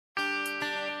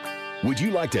Would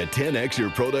you like to 10x your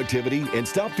productivity and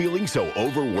stop feeling so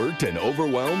overworked and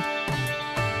overwhelmed?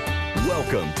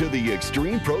 Welcome to the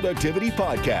Extreme Productivity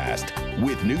Podcast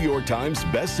with New York Times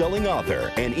best-selling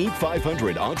author and Inc.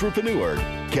 500 entrepreneur,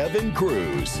 Kevin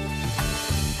Kruse.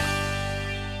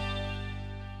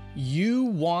 You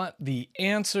want the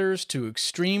answers to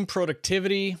extreme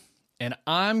productivity, and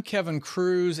I'm Kevin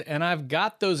Kruse, and I've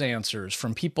got those answers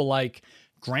from people like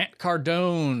Grant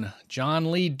Cardone,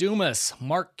 John Lee Dumas,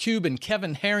 Mark Cuban,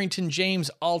 Kevin Harrington, James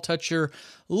Altucher,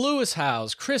 Lewis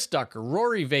Howes, Chris Ducker,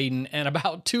 Rory Vaden, and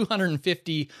about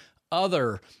 250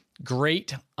 other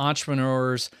great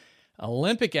entrepreneurs,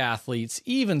 Olympic athletes,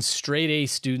 even straight-A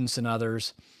students and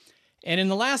others. And in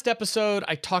the last episode,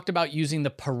 I talked about using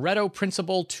the Pareto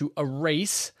principle to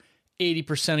erase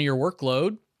 80% of your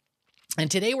workload. And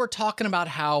today we're talking about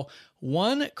how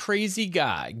one crazy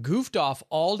guy goofed off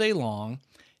all day long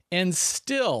and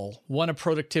still won a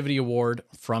productivity award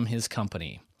from his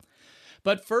company.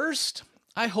 But first,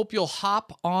 I hope you'll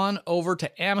hop on over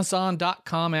to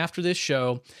Amazon.com after this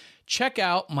show. Check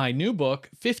out my new book,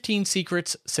 15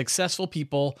 Secrets Successful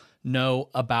People Know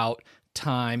About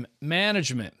Time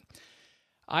Management.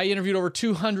 I interviewed over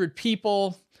 200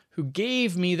 people who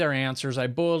gave me their answers. I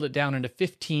boiled it down into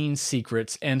 15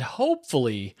 secrets, and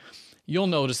hopefully you'll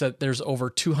notice that there's over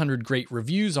 200 great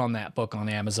reviews on that book on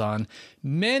Amazon,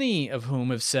 many of whom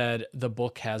have said the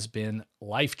book has been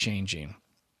life-changing.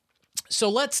 So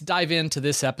let's dive into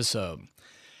this episode.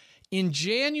 In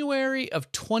January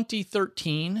of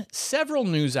 2013, several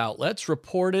news outlets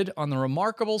reported on the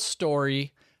remarkable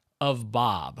story of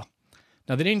Bob.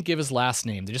 Now, they didn't give his last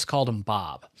name. They just called him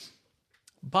Bob.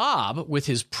 Bob, with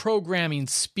his programming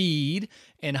speed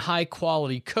and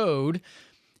high-quality code,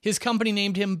 his company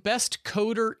named him Best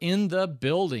Coder in the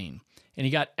Building, and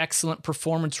he got excellent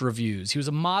performance reviews. He was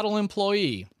a model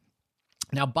employee.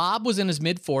 Now, Bob was in his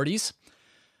mid-40s.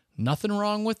 Nothing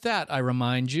wrong with that, I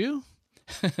remind you.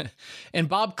 And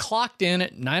Bob clocked in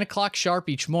at 9 o'clock sharp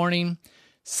each morning,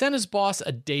 sent his boss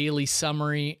a daily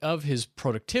summary of his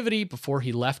productivity before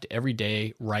he left every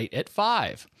day right at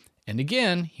 5. And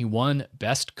again, he won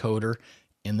Best Coder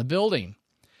in the Building.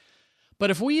 But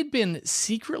if we had been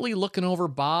secretly looking over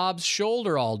Bob's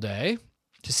shoulder all day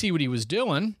to see what he was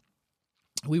doing,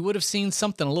 we would have seen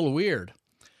something a little weird.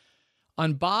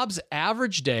 On Bob's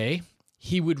average day,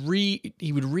 he would read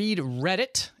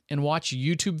Reddit and watch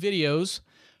YouTube videos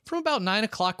from about 9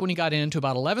 o'clock when he got in to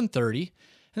about 11:30,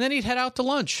 and then he'd head out to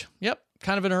lunch. Yep,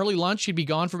 kind of an early lunch. He'd be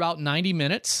gone for about 90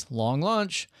 minutes, long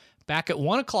lunch, back at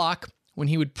 1 o'clock when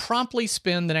he would promptly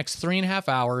spend the next 3.5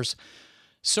 hours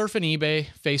surfing eBay,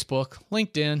 Facebook,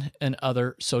 LinkedIn, and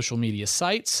other social media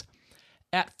sites.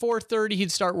 At 4:30,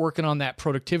 he'd start working on that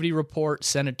productivity report,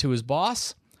 send it to his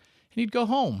boss, and he'd go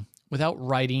home without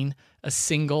writing a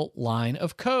single line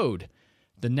of code.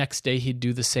 The next day, he'd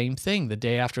do the same thing. The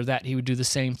day after that, he would do the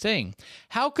same thing.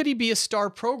 How could he be a star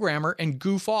programmer and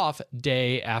goof off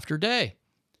day after day?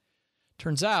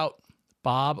 Turns out,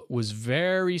 Bob was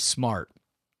very smart.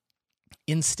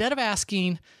 Instead of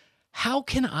asking, "How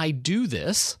can I do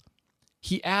this?"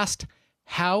 he asked,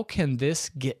 "How can this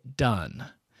get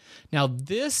done?" Now,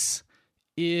 this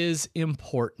is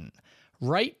important.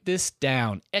 Write this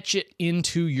down. Etch it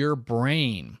into your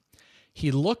brain.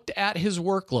 He looked at his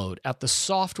workload, at the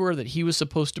software that he was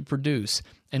supposed to produce,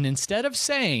 and instead of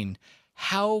saying,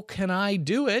 "How can I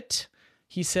do it?"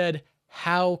 he said,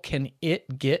 "How can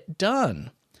it get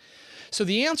done?" So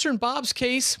the answer in Bob's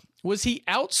case was he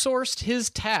outsourced his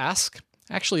task,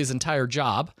 actually his entire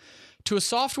job, to a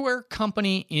software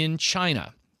company in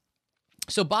China.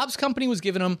 So Bob's company was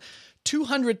giving him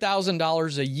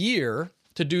 $200,000 a year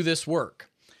to do this work.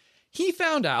 He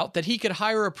found out that he could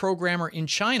hire a programmer in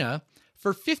China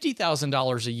for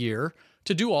 $50,000 a year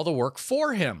to do all the work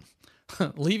for him,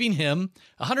 leaving him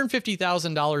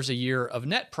 $150,000 a year of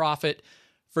net profit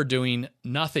for doing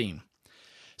nothing.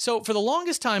 So for the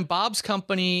longest time, Bob's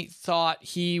company thought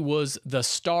he was the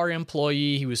star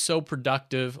employee. He was so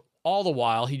productive. All the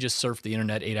while, he just surfed the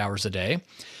internet 8 hours a day.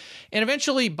 And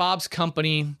eventually, Bob's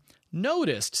company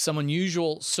noticed some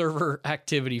unusual server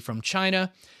activity from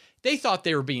China. They thought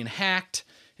they were being hacked.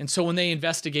 And so when they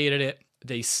investigated it,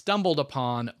 they stumbled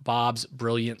upon Bob's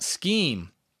brilliant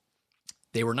scheme.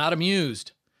 They were not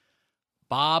amused.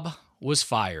 Bob was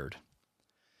fired.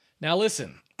 Now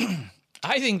listen,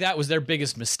 I think that was their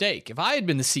biggest mistake. If I had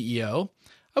been the CEO,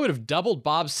 I would have doubled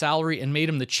Bob's salary and made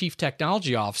him the chief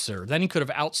technology officer. Then he could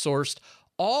have outsourced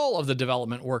all of the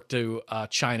development work to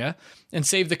China and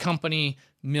saved the company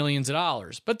millions of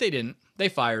dollars. But they didn't. They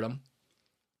fired him.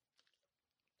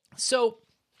 So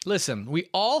listen, we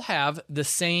all have the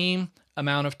same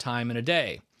amount of time in a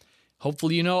day.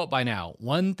 Hopefully you know it by now.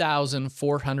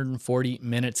 1,440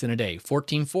 minutes in a day,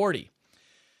 1440.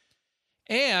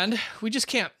 And we just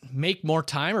can't make more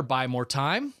time or buy more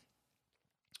time.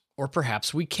 Or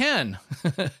perhaps we can.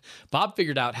 Bob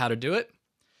figured out how to do it.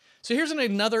 So here's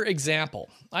another example.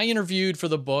 I interviewed for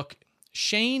the book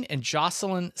Shane and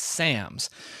Jocelyn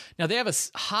Sams. Now they have a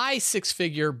high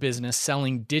six-figure business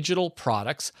selling digital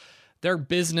products. Their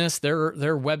business, their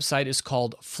website is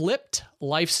called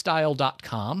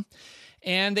flippedlifestyle.com.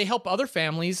 And they help other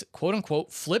families, quote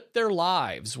unquote, flip their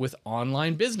lives with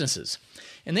online businesses.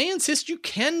 And they insist you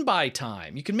can buy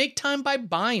time. You can make time by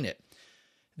buying it.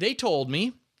 They told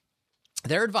me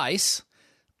their advice: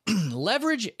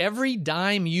 leverage every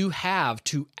dime you have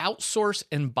to outsource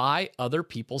and buy other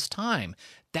people's time.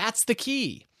 That's the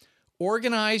key.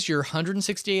 Organize your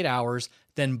 168 hours,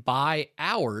 then buy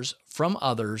hours from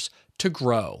others to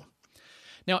grow.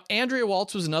 Now, Andrea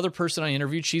Waltz was another person I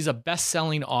interviewed. She's a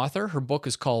best-selling author. Her book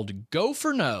is called Go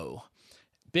for No!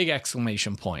 Big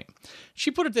exclamation point.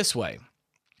 She put it this way: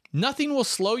 nothing will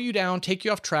slow you down, take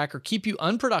you off track, or keep you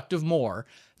unproductive more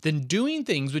than doing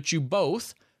things which you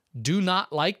both do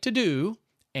not like to do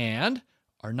and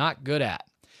are not good at.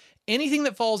 Anything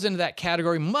that falls into that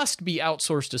category must be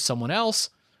outsourced to someone else,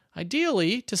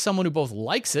 ideally to someone who both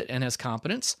likes it and has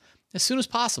competence, as soon as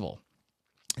possible.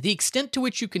 The extent to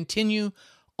which you continue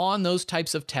on those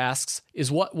types of tasks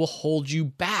is what will hold you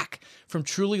back from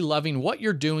truly loving what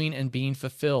you're doing and being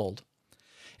fulfilled.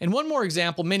 And one more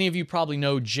example, many of you probably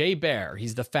know Jay Baer.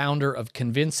 He's the founder of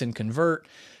Convince and Convert,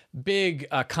 big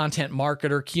content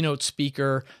marketer, keynote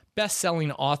speaker,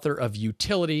 best-selling author of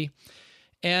Utility.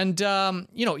 And,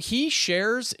 he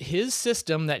shares his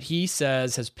system that he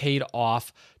says has paid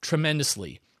off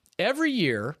tremendously. Every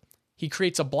year, he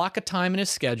creates a block of time in his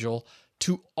schedule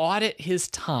to audit his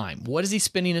time. What is he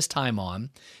spending his time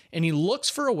on? And he looks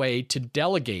for a way to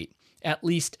delegate at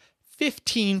least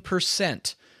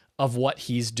 15% of what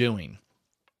he's doing.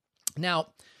 Now,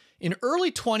 in early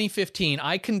 2015,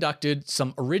 I conducted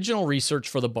some original research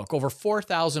for the book, over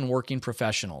 4,000 working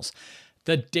professionals.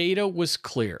 The data was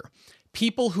clear.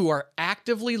 People who are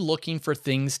actively looking for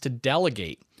things to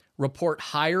delegate report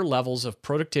higher levels of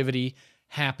productivity,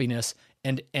 happiness,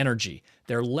 and energy.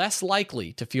 They're less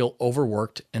likely to feel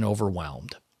overworked and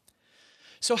overwhelmed.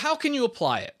 So how can you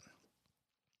apply it?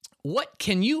 What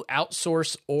can you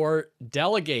outsource or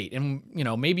delegate? And,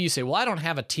 maybe you say, well, I don't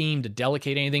have a team to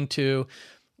delegate anything to.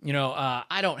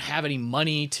 I don't have any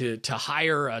money to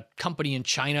hire a company in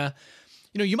China.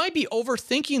 You might be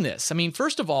overthinking this. I mean,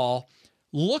 first of all,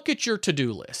 look at your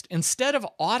to-do list. Instead of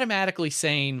automatically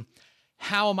saying,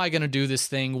 how am I going to do this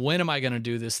thing? When am I going to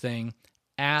do this thing?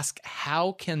 Ask,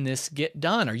 how can this get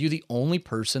done? Are you the only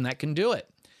person that can do it?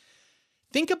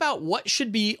 Think about what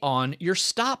should be on your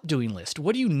stop doing list.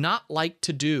 What do you not like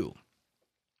to do?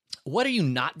 What are you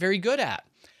not very good at?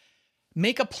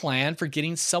 Make a plan for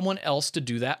getting someone else to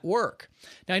do that work.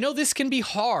 Now, I know this can be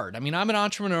hard. I mean, I'm an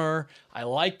entrepreneur. I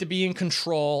like to be in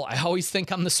control. I always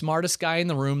think I'm the smartest guy in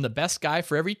the room, the best guy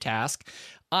for every task.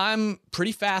 I'm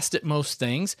pretty fast at most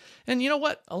things. And you know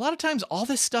what? A lot of times all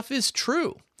this stuff is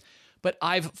true. But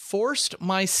I've forced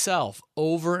myself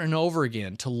over and over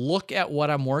again to look at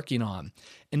what I'm working on.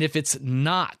 And if it's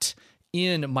not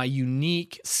in my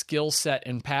unique skill set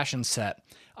and passion set,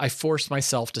 I force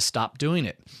myself to stop doing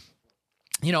it.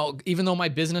 Even though my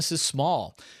business is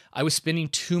small, I was spending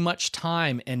too much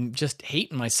time and just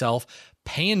hating myself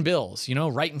paying bills,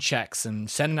 writing checks and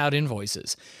sending out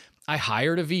invoices. I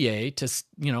hired a VA to,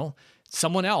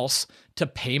 someone else to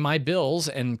pay my bills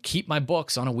and keep my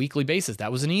books on a weekly basis. That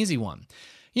was an easy one.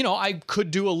 I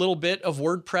could do a little bit of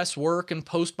WordPress work and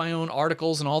post my own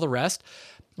articles and all the rest.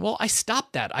 Well, I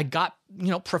stopped that. I got,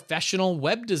 professional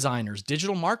web designers,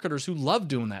 digital marketers who love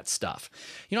doing that stuff.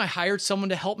 I hired someone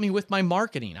to help me with my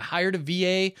marketing. I hired a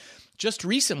VA just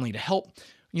recently to help,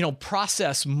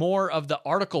 process more of the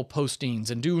article postings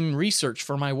and doing research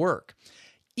for my work.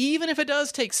 Even if it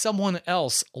does take someone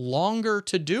else longer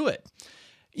to do it,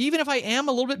 even if I am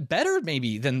a little bit better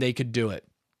maybe than they could do it,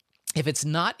 if it's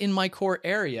not in my core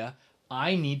area,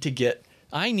 I need to get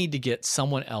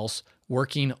someone else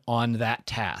working on that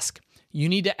task. You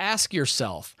need to ask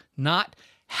yourself, not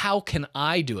how can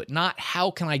I do it, not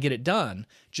how can I get it done,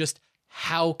 just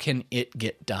how can it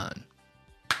get done?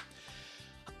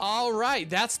 All right,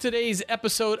 that's today's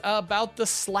episode about the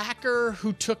slacker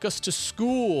who took us to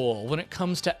school when it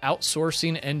comes to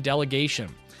outsourcing and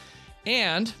delegation.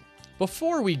 And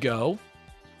before we go,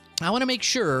 I want to make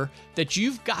sure that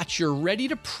you've got your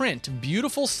ready-to-print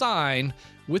beautiful sign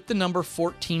with the number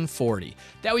 1440.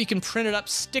 That way you can print it up,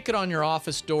 stick it on your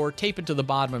office door, tape it to the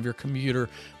bottom of your computer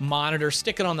monitor,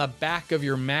 stick it on the back of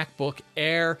your MacBook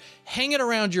Air, hang it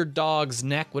around your dog's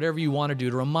neck, whatever you want to do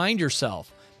to remind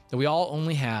yourself that we all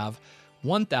only have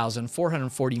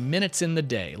 1,440 minutes in the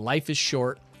day. Life is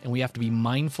short, and we have to be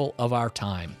mindful of our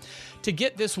time. To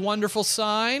get this wonderful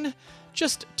sign,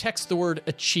 just text the word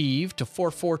ACHIEVE to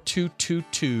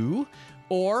 44222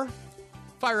 or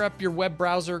fire up your web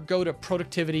browser, go to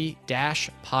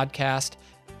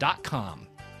productivity-podcast.com.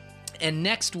 And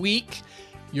next week,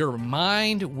 your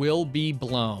mind will be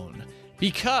blown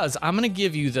because I'm going to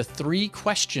give you the 3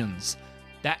 questions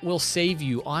that will save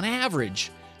you, on average,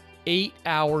 8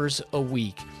 hours a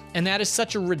week. And that is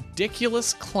such a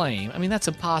ridiculous claim. I mean, that's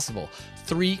impossible.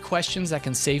 3 questions that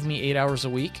can save me 8 hours a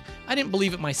week. I didn't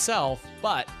believe it myself,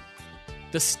 but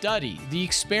the study, the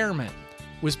experiment,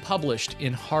 was published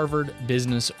in Harvard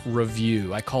Business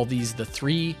Review. I call these the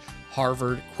 3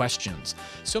 Harvard questions.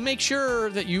 So make sure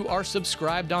that you are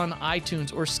subscribed on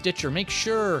iTunes or Stitcher. Make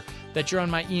sure that you're on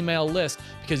my email list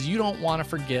because you don't want to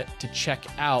forget to check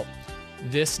out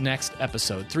this next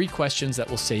episode. 3 questions that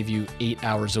will save you 8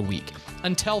 hours a week.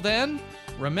 Until then,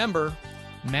 remember,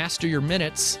 master your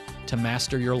minutes to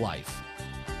master your life.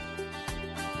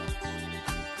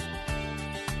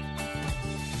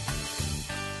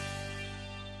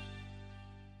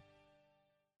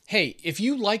 Hey, if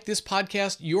you like this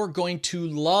podcast, you're going to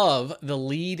love the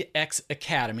LeadX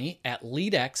Academy at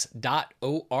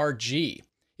leadx.org.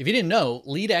 If you didn't know,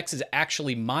 LeadX is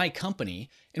actually my company,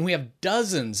 and we have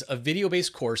dozens of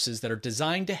video-based courses that are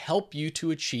designed to help you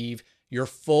to achieve your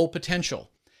full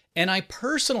potential. And I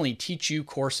personally teach you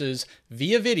courses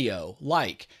via video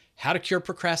like how to cure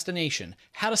procrastination,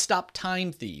 how to stop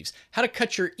time thieves, how to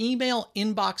cut your email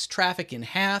inbox traffic in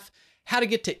half, how to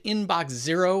get to inbox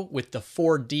zero with the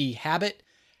 4D habit,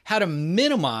 how to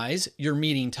minimize your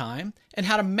meeting time, and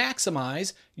how to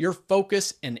maximize your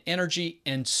focus and energy,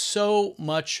 and so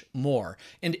much more.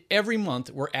 And every month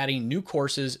we're adding new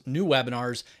courses, new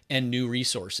webinars, and new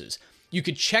resources. You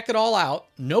could check it all out,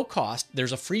 no cost.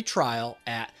 There's a free trial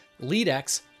at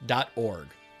leadx.org.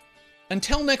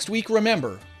 Until next week,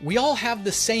 remember, we all have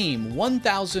the same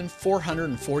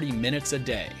 1,440 minutes a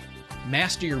day.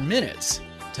 Master your minutes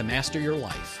to master your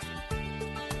life.